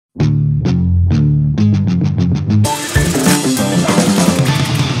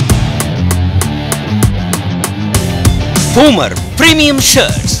Poomer premium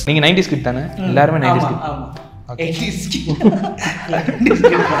shirts. நீங்க 90s kit தானே? எல்லாரும் 90s கிட். ஆமா. 80s kit.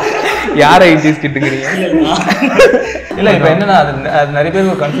 யார் 80s கிட்ங்கறீங்க? இல்ல இப்போ என்னன்னா அது நிறைய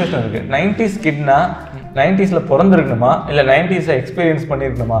பேருக்கு ஒரு கன்ஃபியூஷன் இருக்கு. 90s கிட்னா 90sல பிறந்திருக்கணுமா இல்ல 90s எக்ஸ்பீரியன்ஸ்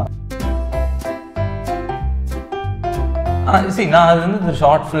பண்ணிருக்கணுமா? நான் அது வந்து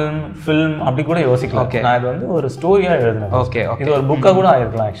ஷார்ட் ஃபிலிம் அப்படி கூட யோசிக்கலாம். நான் இது வந்து ஒரு ஸ்டோரியா எழுதுனேன். ஓகே, இது ஒரு புக்கா கூட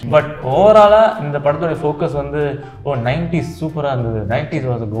ஆயிருக்கலாம் ஆக்சுவலி. பட் ஓவராலா இந்த படத்தோட ஃபோக்கஸ் வந்து 90s சூப்பரா இருந்தது, 90s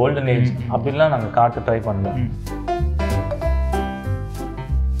வாஸ் கோல்டன் ஏஜ் அப்படின்லாம் நாங்க காட்ட ட்ரை பண்ணோம்.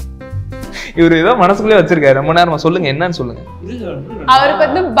 இவரு ஏதோ மனசுக்குள்ளே வச்சிருக்காரு. ரொம்ப நேரமா சொல்லுங்க, என்னன்னு சொல்லுங்க. அவருக்கு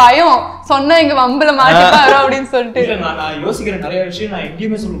வந்து பயம் சொன்னா இங்க வம்பல மாட்டிப்பாரோ அப்படின்னு சொல்லிட்டு. நான் யோசிக்கிறேன் நிறைய விஷயம் நான்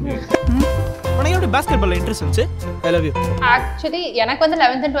எங்கேயுமே சொல்ல முடியாது. உனக்கு பாஸ்கெட்பால்ல இன்ட்ரெஸ்ட் இருந்துச்சு? I love you. ஆக்சுவலி எனக்கு வந்து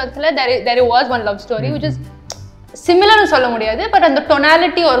 11th and 12thல there was one love story which is similar னு சொல்ல முடியாது, பட் அந்த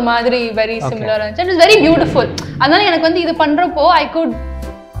டோனாலிட்டி ஒரு மாதிரி very similar இருந்துச்சு. It was very beautiful. அதனால எனக்கு வந்து இது பண்றப்போ I could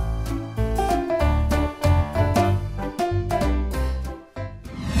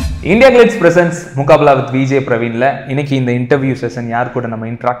IndiaGlitz presents முகாபலா with VJ பிரவீன்ல இன்னைக்கு இந்த இன்டர்வியூ செஷன் யார் கூட நம்ம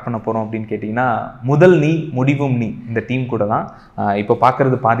இன்ட்ராக்ட் பண்ண போறோம் அப்படின்னு கேட்டிங்கன்னா, முதல் நீ முடிவும் நீ இந்த டீம் கூட தான். இப்போ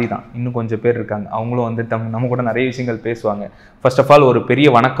பார்க்கறது பாதி தான், இன்னும் கொஞ்சம் பேர் இருக்காங்க. அவங்களும் வந்து நம்ம கூட நிறைய விஷயங்கள் பேசுவாங்க. ஃபர்ஸ்ட் ஆஃப் ஆல் ஒரு பெரிய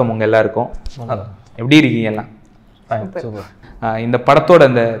வணக்கம் உங்க எல்லாருக்கும். எப்படி இருக்கீங்க எல்லாம்? இந்த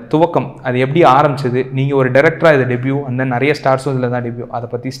படத்தோட அந்த துவக்கம் அது எப்படி ஆரம்பிச்சது? நீங்க ஒரு டைரக்டரா இது டெபியூ, அந்த நிறைய ஸ்டார்ஸும் இதில் தான் டெபியூ, அதை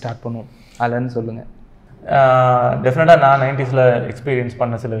பத்தி ஸ்டார்ட் பண்ணுவோம். அதுலன்னு சொல்லுங்க. டெஃபினட்டாக நான் 90sல எக்ஸ்பீரியன்ஸ்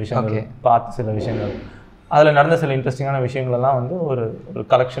பண்ண சில விஷயங்கள், பார்த்த சில விஷயங்கள், அதில் நடந்த சில இன்ட்ரெஸ்டிங்கான விஷயங்களெல்லாம் வந்து ஒரு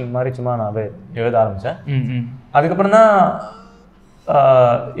கலெக்ஷன் மாதிரி சும்மா நான் எழுத ஆரம்பித்தேன். அதுக்கப்புறம் தான்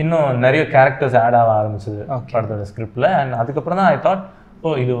இன்னும் நிறைய கேரக்டர்ஸ் ஆட் ஆக ஆரம்பிச்சது படத்தோட ஸ்கிரிப்டில். அண்ட் அதுக்கப்புறம் தான் ஐ தாட்,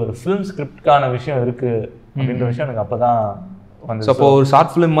 இது ஒரு ஃபிலிம் ஸ்கிரிப்டுக்கான விஷயம் இருக்குது அப்படின்ற விஷயம் எனக்கு அப்போ தான் வந்து. அப்போ ஒரு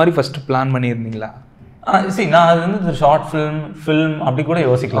ஷார்ட் ஃபிலிம் மாதிரி ஃபர்ஸ்ட் பிளான் பண்ணியிருந்தீங்களா? நான் அது வந்து ஷார்ட் ஃபிலிம் அப்படி கூட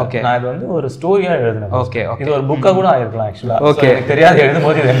யோசிக்கலாம். நான் இது வந்து ஒரு ஸ்டோரியா எழுதுனேன். ஓகே, இது ஒரு புக்கா கூட ஆயிருக்கலாம் ஆக்சுவலா. ஓகே, எனக்கு தெரியாது எழுதும்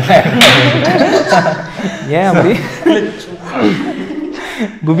போது இது என்ன ஏன் அப்படி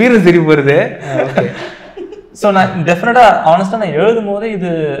குபீர சிரிப்பு வருது. ஸோ நான் டெஃபினட்டா ஆனஸ்டா நான் எழுதும் போதே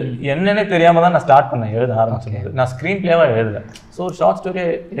இது என்னன்னே தெரியாம தான் நான் ஸ்டார்ட் பண்ணேன் எழுத ஆரம்பிச்சது. நான் ஸ்க்ரீன் பிளேவா எழுதல, ஸோ ஒரு ஷார்ட் ஸ்டோரியா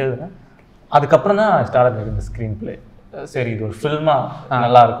எழுதுனேன். அதுக்கப்புறம் தான் ஸ்டார்ட் ஆகிருந்த ஸ்க்ரீன் பிளே. சரி, இது ஒரு ஃபில்மா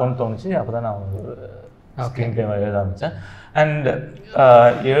நல்லா இருக்கும்னு தோணுச்சு. அப்போதான் நான் ஒரு ஸ்க்ரீன் பிளேவா எழுத ஆரம்பித்தேன். அண்ட்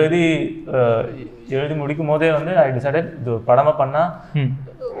எழுதி முடிக்கும் போதே வந்து ஐ டிசைடட் இது ஒரு படமாக பண்ணால்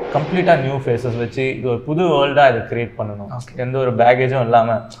கம்ப்ளீட்டாக நியூ ஃபேஸஸ் வச்சு இது ஒரு புது வேர்ல்டாக இதை கிரியேட் பண்ணணும். எந்த ஒரு பேகேஜும்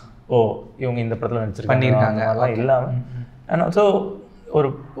இல்லாமல் இவங்க இந்த படத்தில் நடிச்சிருக்காங்க அதெல்லாம் இல்லாமல். அண்ட் ஆல்சோ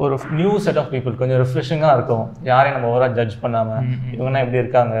ஒரு நியூ செட் ஆஃப் பீப்புள், கொஞ்சம் ரிஃப்ரெஷிங்காக இருக்கும். யாரையும் நம்ம ஓவராக ஜட்ஜ் பண்ணாமல், இவங்கன்னா எப்படி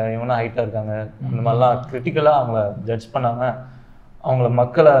இருக்காங்க, இவங்கன்னா ஹைட்டாக இருக்காங்க, இந்த மாதிரிலாம் கிரிட்டிக்கலாக அவங்கள ஜட்ஜ் பண்ணாமல் அவங்கள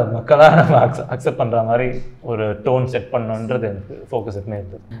மக்களாக நம்ம அக்செப்ட் பண்ணுற மாதிரி ஒரு டோன் செட் பண்ணணுன்றது எனக்கு ஃபோக்கஸ் எப்பவுமே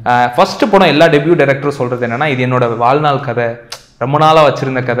இருந்தது. ஃபர்ஸ்ட் படம் எல்லா டெபியூ டைரக்டரும் சொல்கிறது என்னன்னா, இது என்னோட வாழ்நாள் கதை, ரொம்ப நாளாக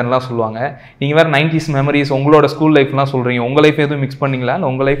வச்சுருந்த கதைன்னெலாம் சொல்லுவாங்க. நீங்கள் வேறு 90s மெமரிஸ், உங்களோட ஸ்கூல் லைஃப்லாம் சொல்கிறீங்க. உங்கள் லைஃப் எதுவும் மிக்ஸ் பண்ணிங்களா இல்லை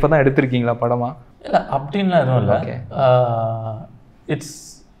உங்கள் லைஃப்பை தான் எடுத்திருக்கீங்களா படமா? இல்லை அப்படின்லாம் எதுவும் இல்லை.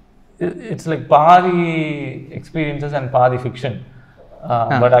 It's like பாதி எக்ஸ்பீரியன்சஸ் அண்ட் பாதி ஃபிக்ஷன்.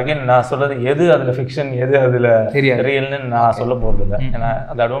 பட் அகைன் நான் சொல்றது எது அதுல ஃபிக்ஷன் எது அதுல ரியல்னு நான் சொல்ல போறது இல்லை. ஏன்னா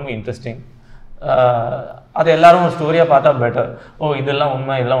அது ரொம்ப இன்ட்ரெஸ்டிங். அது எல்லாரும் ஒரு ஸ்டோரியா பார்த்தா பெட்டர். இதெல்லாம்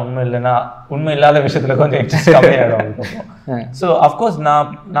உண்மை, இதெல்லாம் உண்மை இல்லைன்னா உண்மை இல்லாத விஷயத்துல கொஞ்சம் இன்ட்ரெஸ்ட் கம்மியாயிடும். ஸோ அஃப்கோர்ஸ்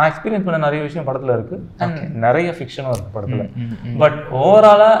நான் எக்ஸ்பீரியன்ஸ் பண்ண நிறைய விஷயம் படத்துல இருக்கு அண்ட் நிறைய ஃபிக்ஷனும் இருக்கு படத்துல. பட்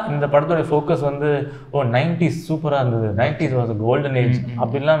ஓவராலா இந்த படத்தோட ஃபோக்கஸ் வந்து 90s சூப்பரா இருந்தது, 90s வாஸ் கோல்டன் ஏஜ்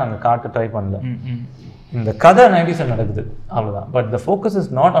அப்படின்லாம் நாங்க காட்ட ட்ரை பண்ணல. இந்த கதை 90s நடக்குது அவ்வளவுதான். But the focus is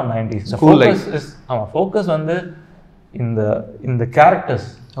not on 90s. Focus வந்து இந்த கேரக்டர்ஸ்,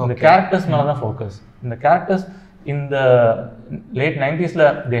 இந்த கேரக்டர்ஸ் மேல தான் ஃபோக்கஸ். இந்த கேரக்டர்ஸ் இந்த late 90sல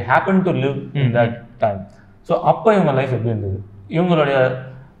they happen to live in that time. So அப்போ இவங்க லைஃப் எப்படி இருந்தது, இவங்களுடைய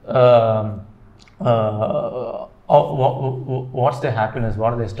what's the happiness,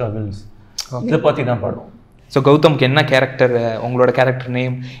 what are the struggles, இதை பற்றி தான் படம். ஸோ கௌதம்க்கு என்ன கேரக்டர், உங்களோட கேரக்டர்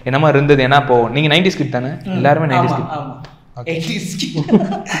நேம் என்னமா இருந்தது? ஏன்னா இப்போ நீங்கள் 90s கிட் தானே? எல்லாருமே 90s கிட்.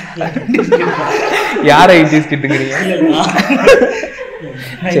 யார் 80s கிட்டுங்கிறீங்க?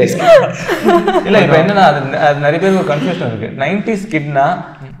 இல்ல இப்போ என்னன்னா அது நிறைய பேருக்கு ஒரு கன்ஃபியூஷன் இருக்கு. 90s கிட்னா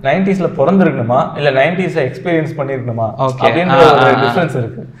 90sல பிறந்திருக்கணுமா இல்ல 90s எக்ஸ்பீரியன்ஸ் பண்ணிருக்கணுமா அப்படின்ற ஒரு டிஃபரன்ஸ்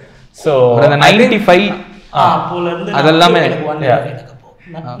இருக்கு. ஸோ அந்த 95 அதெல்லாமே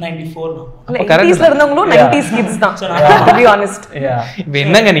 90s இருந்தவங்களும் 90s kids தான் to be honest. இப்போ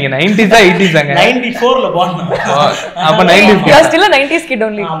என்னங்க நீங்க 90s 80s ஆங்க? 94ல born. அப்ப 90s you are still a 90s kid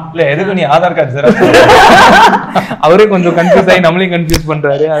only. இல்ல எதுக்கு நீ ஆதார் கார்டு ஜெராக்ஸ்? அவரே கொஞ்சம் கன்ஃபியூஸ் ஆகி நம்மளையும் கன்ஃபியூஸ்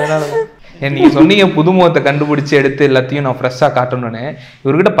பண்றாரு. அதனால நீங்க சொன்னீங்க புதுமுகத்தை கண்டுபிடிச்சு எடுத்து எல்லாத்தையும் நான் ஃப்ரெஷ்ஷா காட்டணும்னு.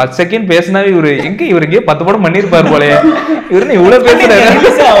 இவர்கிட்ட 10 செகண்ட் பேசினாவே இவரு இவருக்கு 10 படம் பண்ணிருப்பாரு போல. இவரு இவ்வளவு பேசுறாரு.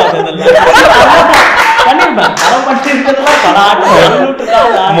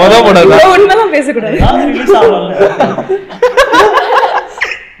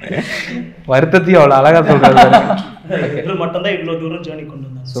 வருத்தத்தையும் அவ்வளவு அழகா சொல்றாரு. மட்டும்தான் இவ்வளவு தூரம் ஜர்னி கொண்டு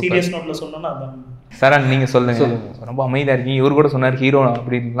வந்தாங்க. சீரியஸ் நோட்ல சொன்னோம்னா அதான். சரண் நீங்க சொல்லுங்க. ரொம்ப அமைதியா இருக்கீங்க. இவரு கூட சொன்னார் ஹீரோ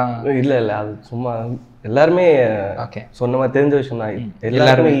அப்படின்லாம். இல்ல அது சும்மா எல்லாருமே சொன்ன மாதிரி தெரிஞ்ச விஷயம் தான்.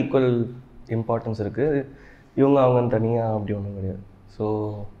 எல்லாருமே ஈக்குவல் இம்பார்ட்டன்ஸ் இருக்கு. இவங்க அவங்க தனியா அப்படி ஒன்றும் கிடையாது. ஸோ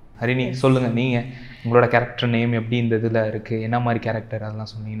ஹரிணி சொல்லுங்க, நீங்க உங்களோட கேரக்டர் நேம் எப்படி இந்த இதுல இருக்கு, என்ன மாதிரி கேரக்டர் அதெல்லாம்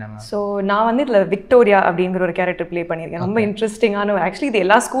சொன்னீங்கன்னா? ஸோ நான் வந்து இதில் விக்டோரியா அப்படிங்கிற ஒரு கேரக்டர் ப்ளே பண்ணியிருக்கேன். ரொம்ப இன்ட்ரெஸ்டிங்கான ஆக்சுவலி இது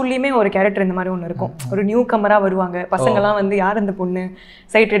எல்லா ஸ்கூல்லையுமே ஒரு கேரக்டர் இந்த மாதிரி ஒன்று இருக்கும். ஒரு நியூ கமராக வருவாங்க பசங்கள்லாம் வந்து யார் இந்த பொண்ணு,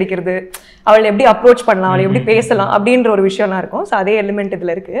 சைட் அடிக்கிறது, அவளை எப்படி அப்ரோச் பண்ணலாம், அவளை எப்படி பேசலாம் அப்படின்ற ஒரு விஷயம்லாம் இருக்கும். ஸோ அதே எலிமெண்ட்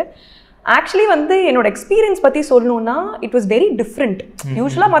இதில் இருக்குது. ஆக்சுவலி வந்து என்னோட எக்ஸ்பீரியன்ஸ் பற்றி சொல்லணும்னா இட் வாஸ் வெரி டிஃப்ரெண்ட்.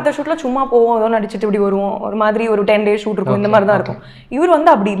 யூஸ்வலாக மற்ற ஷூட்டில் சும்மா போவோம், ஏதோ நடிச்சுட்டு இப்படி வருவோம், ஒரு மாதிரி ஒரு 10 days ஷூட் இருக்கும், இந்த மாதிரி தான் இருக்கும். இவர்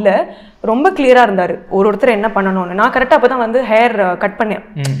வந்து அப்படி இல்லை, ரொம்ப கிளியராக இருந்தார் ஒருத்தர் என்ன பண்ணணும்னு. நான் கரெக்டாக அப்போ தான் வந்து ஹேர் கட் பண்ணேன்.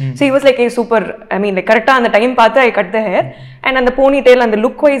 So it was like super, I mean like கரெக்டாக அந்த டைம் பார்த்து ஐ கட் த ஹேர் அண்ட் அந்த போனி டெயில் அந்த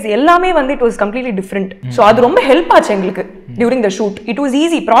லுக் வைஸ் எல்லாமே வந்து it was completely different. So அது ரொம்ப ஹெல்ப் ஆச்சு எங்களுக்கு during the shoot. It was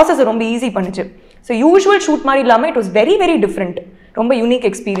easy, process ரொம்ப ஈஸி பண்ணுச்சு. ஸோ யூஸ்வல் ஷூட் மாதிரி இல்லாமல் it was very very different. ரொம்ப யூனிக்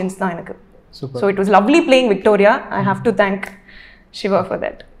எக்ஸ்பீரியன்ஸ் தான் எனக்கு. So it was lovely playing Victoria. I have to thank Shiva for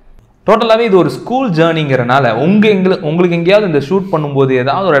that. டோட்டலாகவே இது ஒரு ஸ்கூல் ஜேர்னிங்கிறனால உங்களுக்கு எங்கேயாவது இந்த ஷூட் பண்ணும்போது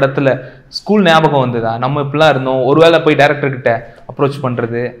ஏதாவது ஒரு இடத்துல ஸ்கூல் ஞாபகம் வந்ததா? நம்ம இப்படிலாம் இருந்தோம், ஒருவேளை போய் டைரக்டர் கிட்ட அப்ரோச்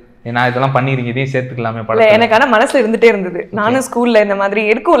பண்றது, நான் இதெல்லாம் பண்ணிருக்கேன், இதையும் சேர்த்துக்கலாமே படம். எனக்கு ஆனா மனசுல இருந்துட்டே இருந்தது. நானும் ஸ்கூல்ல இந்த மாதிரி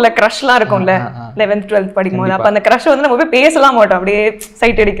இருக்கும்ல, க்ரஷ்லாம் இருக்கும்ல 11th 12th படிக்கும்போது. அப்ப அந்த க்ரஷ் வந்து நம்ம போய் பேசலாம் மாட்டோம், அப்படியே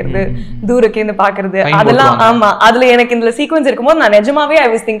சைட் அடிக்கிறது, தூரக்கு இருந்து பாக்குறது, அதெல்லாம். ஆமா, அதுல எனக்கு இந்த சீக்வன்ஸ் இருக்கும்போது நான் நிஜமாவே I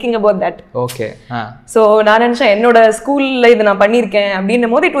was thinking about that. Okay. So நான் நினைச்சேன் என்னோட ஸ்கூல்ல இது நான் பண்ணிருக்கேன்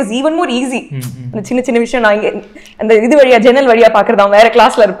அப்படின்னும் போது it was even more easy. அந்த சின்ன சின்ன விஷயம் நான் இங்க அந்த இது வழியா ஜன்னல் வழியா பாக்குறது, அவன் வேற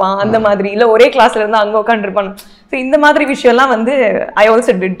கிளாஸ்ல இருப்பான் அந்த மாதிரி, இல்ல ஒரே கிளாஸ்ல இருந்தா அங்க உட்காந்துருப்பான். ஸோ இந்த மாதிரி விஷயம்லாம் வந்து I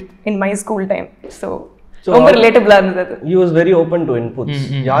also did in my school time. So ரொம்ப ரிலேட்டபிளா இருந்தது. You was very open to inputs.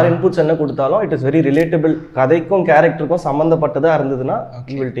 யார் இன்புட்ஸ் என்ன கொடுத்தாலும் இட் இஸ் வெரி ரிலேட்டபிள், கதைக்கும் கேரக்டருக்கும் சம்மந்தப்பட்டதா இருந்ததுன்னா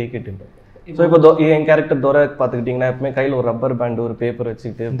you will take it in. So இப்போ என் கேரக்டர் தோற பார்த்துக்கிட்டிங்கன்னா எப்பவுமே கையில் ஒரு ரப்பர் பேண்ட் ஒரு பேப்பர்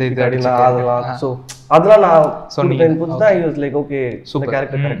வச்சுக்கிட்டு அதெல்லாம். ஸோ அதெல்லாம் நான் சொன்ன இன்புட்ஸ் தான். I was like okay super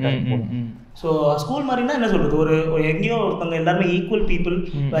character கரெக்டாக. ஸோ ஸ்கூல் மாதிரினா என்ன சொல்றது, ஒரு எங்கேயோ ஒருத்தவங்க எல்லாருமே ஈக்குவல் பீப்புள்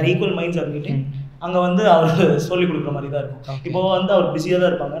வேறு ஈக்குவல் மைண்ட்ஸ் ஆர் மீட்டிங். அங்கே வந்து அவர் சொல்லிக் கொடுக்குற மாதிரி தான் இருக்கும். இப்போ வந்து அவர் பிஸியாக தான்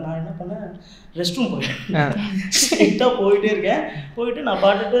இருப்பாங்க. நான் என்ன பண்ணேன், ரெஸ்ட் ரூம் போயிட்டேன். ஸ்ட்ரிக்டாக போயிட்டே இருக்கேன். போயிட்டு நான்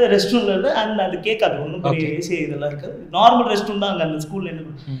பாட்டுட்டு ரெஸ்ட் ரூமில் இருந்து அண்ட் அது கேட்காது, ஒன்றும் பெரிய ஏசி இதெல்லாம் இருக்காது, நார்மல் ரெஸ்ட் ரூம் தான் அங்கே அந்த ஸ்கூலில்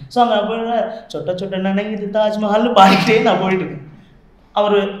என்ன. ஸோ அங்கே போயிட்டு சொட்ட சொட்ட நினைக்குது தாஜ்மஹால்னு பாடிக்கிட்டே நான் போயிட்டு இருக்கேன்.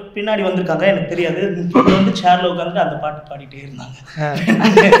 அவர் பின்னாடி வந்திருக்காங்க, எனக்கு தெரியாது, வந்து சேர்ல உட்காந்துட்டு அந்த பாட்டு பாடிட்டே இருந்தாங்க.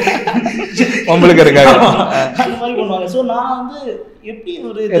 அந்த மாதிரி பண்ணுவாங்க. ஸோ நான் வந்து எப்படி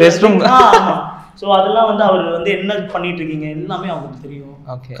ஒரு ரெஸ்ட் ரூம். ஸோ அதெல்லாம் வந்து அவர் வந்து என்ன பண்ணிட்டு இருக்கீங்க எல்லாமே அவங்களுக்கு தெரியும்,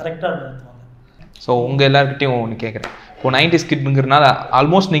 கரெக்டாக நடத்துவாங்க. ஸோ உங்கள் எல்லாருக்கிட்டையும் ஒன்று கேட்குறேன். இப்போ 90s கிட்ங்கிறனால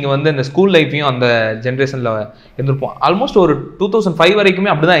ஆல்மோஸ்ட் நீங்கள் வந்து இந்த ஸ்கூல் லைஃப்பையும் அந்த ஜென்ரேஷனில் இருந்திருப்போம். ஆல்மோஸ்ட் ஒரு 2005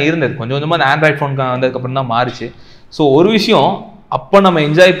 வரைக்குமே அப்படி தான் இருந்தது. கொஞ்சம் கொஞ்சமாக அந்த ஆண்ட்ராய்ட் ஃபோன் வந்ததுக்கப்புறம் தான் மாறிச்சு. ஸோ ஒரு விஷயம் அப்போ நம்ம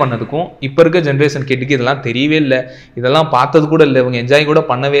என்ஜாய் பண்ணதுக்கும் இப்போ இருக்க ஜென்ரேஷன் கிட்டுக்கு இதெல்லாம் தெரியவே இல்லை, இதெல்லாம் பார்த்தது கூட இல்லை, இவங்க என்ஜாய் கூட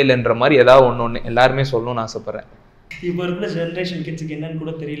பண்ணவே இல்லைன்ற மாதிரி ஏதாவது ஒன்று எல்லாருமே சொல்லணும்னு ஆசைப்பட்றேன். இப்போ இருக்கிற ஜென்ரேஷன் கிட்ஸுக்கு என்னன்னு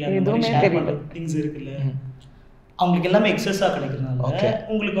கூட தெரியல. திங்ஸ் இருக்குல்ல, அவங்களுக்கு எல்லாமே எக்ஸஸாக கிடைக்கிறதுனால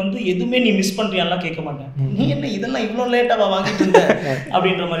உங்களுக்கு வந்து எதுவுமே நீ மிஸ் பண்ணுறியான்லாம் கேட்க மாட்டேன். நீ என்ன இதெல்லாம் இவ்வளோ லேட்டாக வாங்கிட்டு இருந்த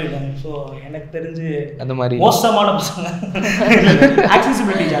அப்படின்ற மாதிரி இருக்காங்க. ஸோ எனக்கு தெரிஞ்சு அந்த மாதிரி மோசமான பசங்க.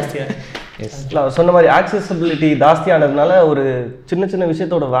 ஆக்சசிபிலிட்டி ஜாஸ்தியாக சொன்ன மாதிரி ஆக்சசிபிலிட்டி ஜாஸ்தியானதுனால ஒரு சின்ன சின்ன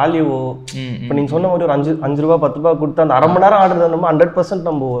விஷயத்தோட வேல்யூவோ இப்போ நீங்கள் சொன்ன மாதிரி ஒரு 5 ரூபா 10 ரூபா கொடுத்து அந்த அரை மணி நேரம் ஆடுறது நம்ம 100%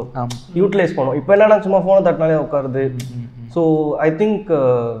 நம்ம யூட்டிலைஸ் பண்ணுவோம். இப்போ என்னன்னா சும்மா ஃபோனை தட்டினாலே உட்காருது. So I think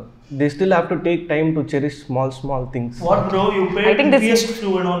they still have to take time to cherish small things. What bro, you paid, I think PS2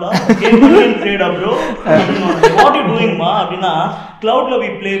 and all that game money and played up bro. What you doing ma abina cloud la we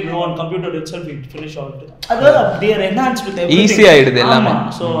play bro, on computer itself we finish all it. Adha they are enhanced with everything, easy ஆயிடுது எல்லாமே.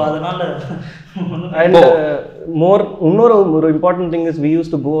 So adanal and more ஒரு important thing is we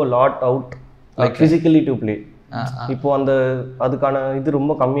used to go a lot out like physically to play. இப்போ அந்த அதுக்கான இது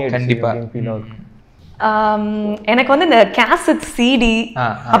ரொம்ப கம்மி ஆயிடுச்சு. கண்டிப்பா ஃபீல் ஆகுது. எனக்கு வந்து இந்த கேசட் சிடி,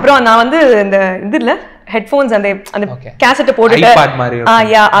 அப்புறம் நான் வந்து இந்த இதுல ஹெட்ஃபோன்ஸ் அந்த கேசட்டை போட்டுட்டு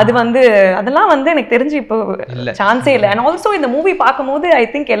அது வந்து அதெல்லாம் வந்து எனக்கு தெரிஞ்சு இப்போ சான்ஸே இல்லை. அண்ட் ஆல்சோ இந்த மூவி பார்க்கும்போது ஐ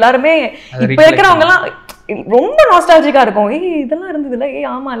திங்க் எல்லாருமே இப்போ இருக்கிறவங்க எல்லாம் ரொம்ப நாஸ்டாலஜிக்கா இருக்கும். இதெல்லாம் இருந்தது இல்லை,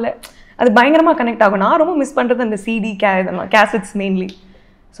 ஆமா இல்லை, அது பயங்கரமா கனெக்ட் ஆகும். நான் ரொம்ப மிஸ் பண்றது அந்த சிடி கேசட்ஸ் மெயின்லி.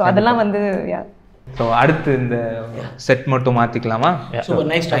 ஸோ அதெல்லாம் வந்து ஸோ அடுத்து இந்த செட் மட்டும் மாற்றிக்கலாமா? Super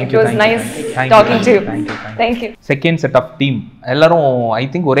nice It was nice talking to you. Thank you. Second set of team எல்லாரும் ஐ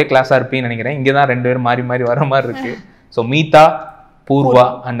திங்க் ஒரே கிளாஸாக இருப்பீங்கன்னு நினைக்கிறேன். இங்கே தான் 2 பேரும் மாறி மாறி வர மாதிரி இருக்கு. So Meetha, Purva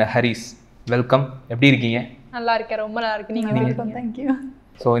and Haris, welcome. எப்படி இருக்கீங்க? நல்லா இருக்கேன், ரொம்ப நல்லா இருக்கு. நீங்க வெல்கம். Thank you.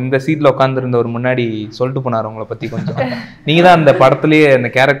 ஸோ இந்த சீட்டில் உட்காந்துருந்தவர் முன்னாடி சொல்லிட்டு போனார் உங்களை பற்றி கொஞ்சம். நீங்கள் தான் அந்த படத்துலேயே அந்த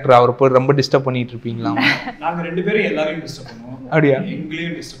கேரக்டர் அவர் போய் ரொம்ப டிஸ்டர்ப் பண்ணிட்டு இருப்பீங்களா? நாங்கள் 2 பேரும் எல்லாரையும் டிஸ்டர்ப் பண்ணுவோம். அப்படியா?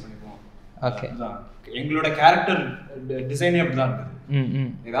 எங்களையும் டிஸ்டர்ப் பண்ணிப்போம். ஓகே. எங்களோட கேரக்டர் டிசைனே அப்படி தான் இருக்குது.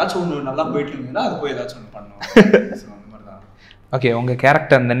 ஏதாச்சும் ஒன்று நல்லா போயிட்டு இருந்ததுன்னா அது போய் ஏதாச்சும் ஒன்று பண்ணுவோம். அந்த மாதிரி தான். ஓகே, உங்கள்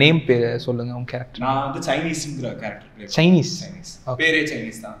கேரக்டர் அந்த நேம் சொல்லுங்கள். உங்கள் கேரக்டர்? நான் வந்து சைனீஸுங்கிற கேரக்டர் பிளே. சைனீஸ்? பேரே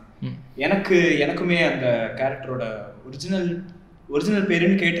சைனீஸ் தான். எனக்குமே அந்த கேரக்டரோட ஒரிஜினல்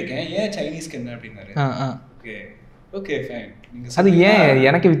பேருன்னு கேட்டிருக்கேன். ஏன் சைனீஸ்க்கு என்ன அப்படின்னாரு. Okay okay fine. அது ஏன்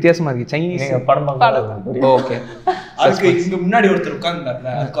எனக்கு வித்தியாசமா இருக்கு? சைனீஸ் படம் ஓகே. அதுக்கு இங்க முன்னாடி ஒருத்தர் உட்கார்ந்தார்ல,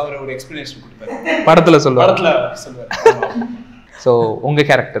 அதுக்கு அவர் ஒரு எக்ஸ்பிளனேஷன் கொடுப்பாரு. படத்துல சொல்லுவாரு. ஸோ உங்க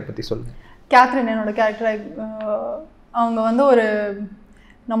கேரக்டர் பத்தி சொல்லுங்க. கேத்ரின் என்னோட கேரக்டர். அவங்க வந்து ஒரு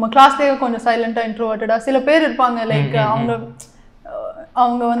நம்ம கிளாஸ்லேயே கொஞ்சம் சைலண்டாக இன்ட்ரோவர்ட்டடாக சில பேர் இருப்பாங்க. லைக்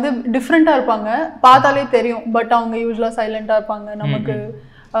அவங்க வந்து டிஃப்ரெண்ட்டாக இருப்பாங்க, பார்த்தாலே தெரியும். பட் அவங்க யூஸ்வலாக சைலண்டாக இருப்பாங்க. நமக்கு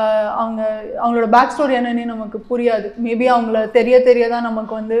அவங்களோட பேக் ஸ்டோரி என்னன்னு நமக்கு புரியாது. மேபி அவங்கள தெரியதான்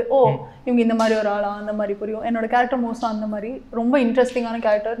நமக்கு வந்து இவங்க இந்த மாதிரி ஒரு ஆளா அந்த மாதிரி புரியும். என்னோட கேரக்டர் மோஸ்ட்டாக அந்த மாதிரி ரொம்ப இன்ட்ரெஸ்டிங்கான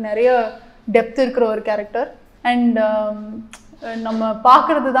கேரக்டர், நிறைய டெப்த் இருக்கிற ஒரு கேரக்டர். அண்ட் நம்ம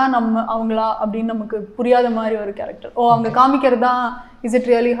பார்க்கறது தான் அவங்களா அப்படின்னு நமக்கு புரியாத மாதிரி ஒரு கேரக்டர். அவங்க காமிக்கிறது தான் இஸ் இட்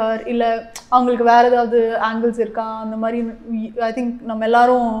ரியலி ஹர், இல்லை அவங்களுக்கு வேறு ஏதாவது ஆங்கிள்ஸ் இருக்கா அந்த மாதிரி. ஐ திங்க் நம்ம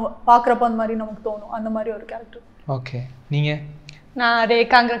எல்லாரும் பார்க்குறப்ப அந்த மாதிரி நமக்கு தோணும். அந்த மாதிரி ஒரு கேரக்டர். ஓகே, நீங்கள்? நான்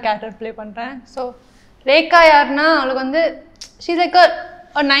ரேகாங்கிற கேரக்டர் ப்ளே பண்ணுறேன். ஸோ ரேகா யாருன்னா, அவளுக்கு வந்து she's like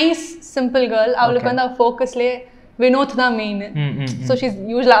a nice simple girl. அவளுக்கு வந்து அவள் ஃபோக்கஸ்லேயே வினோத் தான் மெயின். ஸோ ஷீஸ்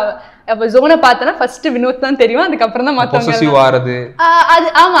யூஸ்வலாக அவள் ஜோனை பார்த்தனா ஃபர்ஸ்ட் வினோத் தான் தெரியும், அதுக்கப்புறம் தான் மற்றவங்க. அது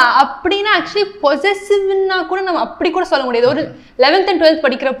ஆமாம். அப்படின்னா ஆக்சுவலி பொசசிவ்னா கூட நம்ம அப்படி கூட சொல்ல முடியாது. ஒரு 11th and 12th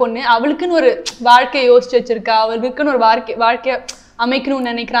படிக்கிற பொண்ணு, அவளுக்குன்னு ஒரு வாழ்க்கையை யோசிச்சு வச்சிருக்கா, அவளுக்குன்னு ஒரு வாழ்க்கையை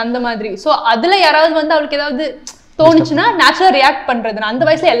அமைக்கணும்னு நினைக்கிறேன் அந்த மாதிரி. ஸோ அதில் யாராவது வந்து அவளுக்கு ஏதாவது தோணுச்சுன்னா நேச்சுரலா ரியாக்ட் பண்றது. அந்த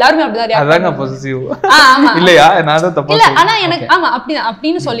வயசுல எல்லாருமே அப்படிதான் ரியாக்ட் பண்ணுவாங்க. பொசசிவ் இல்லையா? நான் தான் தப்பா இல்ல, ஆனா எனக்கு ஆமா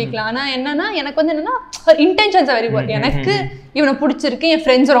அப்படின்னு சொல்லிக்கலாம். ஆனா என்னன்னா, எனக்கு வந்து என்னன்னா இன்டென்ஷன்ஸ் வெரி குட். எனக்கு இவனை பிடிச்சிருக்கு, என்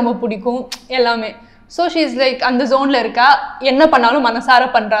ஃப்ரெண்ட்ஸ் ரொம்ப பிடிக்கும், எல்லாமே. ஸோ ஷீ இஸ் லைக் அந்த ஜோன்ல இருக்கா. என்ன பண்ணாலும்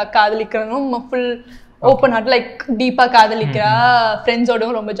மனசார பண்றா, காதலிக்கிறதும் ஃபுல் ஓப்பன் ஹார்ட், லைக் டீப்பா காதலிக்கிறா,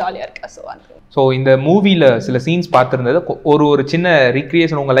 ஃப்ரெண்ட்ஸோடவும் ரொம்ப ஜாலியா இருக்கா. ஸோ இந்த மூவியில் சில சீன்ஸ் பார்த்துருந்தது ஒரு சின்ன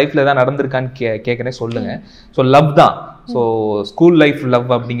ரீக்ரியேஷன் உங்கள் லைஃப்பில் தான் நடந்திருக்கான்னு கேட்குறேன், சொல்லுங்கள். ஸோ லவ் தான். ஸோ ஸ்கூல் லைஃப் லவ்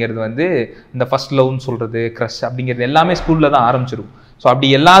அப்படிங்கிறது வந்து இந்த ஃபர்ஸ்ட் லவ்னு சொல்கிறது, க்ரஷ் அப்படிங்கிறது எல்லாமே ஸ்கூலில் தான் ஆரம்பிச்சிடும். ஸோ அப்படி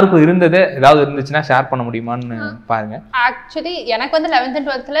எல்லாருக்கும் இருந்தது ஏதாவது இருந்துச்சுன்னா ஷேர் பண்ண முடியுமான்னு பாருங்க. ஆக்சுவலி எனக்கு வந்து 11th and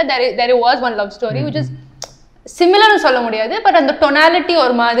 12th there was one love story which is சிமிலர்னு சொல்ல முடியாது, பட் அந்த டொனாலிட்டி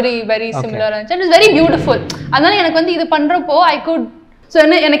ஒரு மாதிரி வெரி சிமிலர் இருந்துச்சு. It is very beautiful. அதனால எனக்கு வந்து இது பண்ணுறப்போ ஐ குட்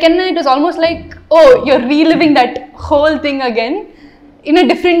எனக்கு என்ன it was almost like you're reliving that whole thing again in a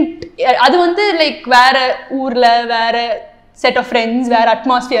different. அது வந்து லைக் வேற ஊர்ல, வேற செட் ஆஃப் ஃப்ரெண்ட்ஸ், வேற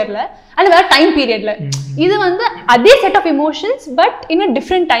அட்மாஸ்பியர்ல, அண்ட் வேற டைம் பீரியட்ல. இது வந்து அதே set of emotions but in a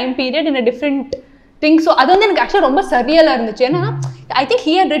different time period, in a different thing. So அது வந்து எனக்கு ஆக்சுவலாக ரொம்ப சரியலாக இருந்துச்சு. ஏன்னா I think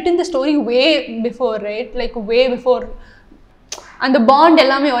he had return the story way before, right? Like way before. அந்த பாண்ட்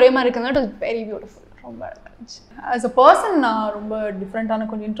எல்லாமே ஒரே மாதிரி இருக்கிறது. It was very beautiful. ரொம்ப as a person நான் ரொம்ப டிஃப்ரெண்டான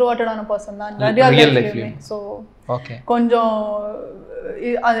கொஞ்சம் இன்ட்ரோவர்ட்டடான பர்சன் தான் ரியல் லைஃப்ல. ஸோ கொஞ்சம்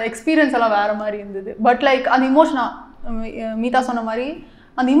அது எக்ஸ்பீரியன்ஸ் எல்லாம் வேற மாதிரி இருந்தது. பட் லைக் அந்த இமோஷனா மீதா சொன்ன மாதிரி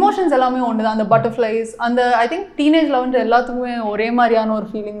அந்த இமோஷன்ஸ் எல்லாமே ஒன்று தான். அந்த பட்டர்ஃப்ளைஸ், அந்த ஐ திங்க் டீனேஜ் லவ்ன்ற எல்லாத்துக்குமே ஒரே மாதிரியான ஒரு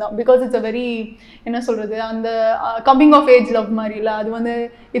ஃபீலிங் தான். பிகாஸ் இட்ஸ் அ வெரி என்ன சொல்கிறது, அந்த கம்மிங் ஆஃப் ஏஜ் லவ் மாதிரி இல்லை. அது வந்து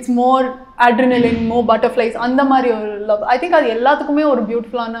it's more adrenaline, more butterflies, அந்த மாதிரி ஒரு லவ். ஐ திங்க் அது எல்லாத்துக்குமே ஒரு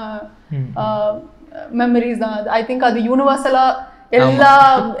பியூட்டிஃபுல்லான மெமரிஸ் தான். ஐ திங்க் அது யூனிவர்சலாக எல்லா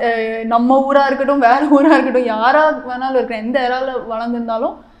நம்ம ஊராக இருக்கட்டும், வேற ஊராக இருக்கட்டும், யாராக வேணாலும் இருக்கிற எந்த ஏரால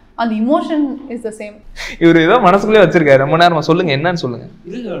வளர்ந்துருந்தாலும் அந்த இமோஷன் இஸ் தி சேம். இவர் ஏதோ மனசுக்குள்ளே வச்சிருக்காரு ரொம்ப நேரமா. சொல்லுங்க, என்னன்னு சொல்லுங்க.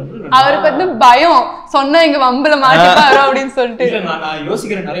 அவருக்கு வந்து பயம், சொன்ன இங்க வம்பல மாட்டிப்பாரு அப்படின்னு சொல்லிட்டு. நான்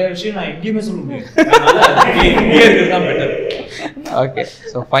யோசிக்கிறேன் நிறைய விஷயம், நான் எங்கேயுமே சொல்ல முடியாது. Okay,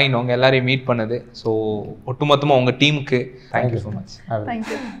 so fine. உங்க எல்லாரையும் மீட் பண்ணது, ஸோ ஒட்டுமொத்தமா உங்க டீமுக்கு thank you so much.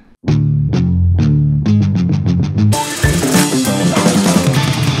 Thank you.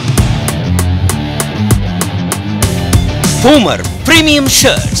 Poomer Premium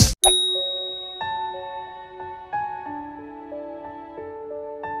Shirts.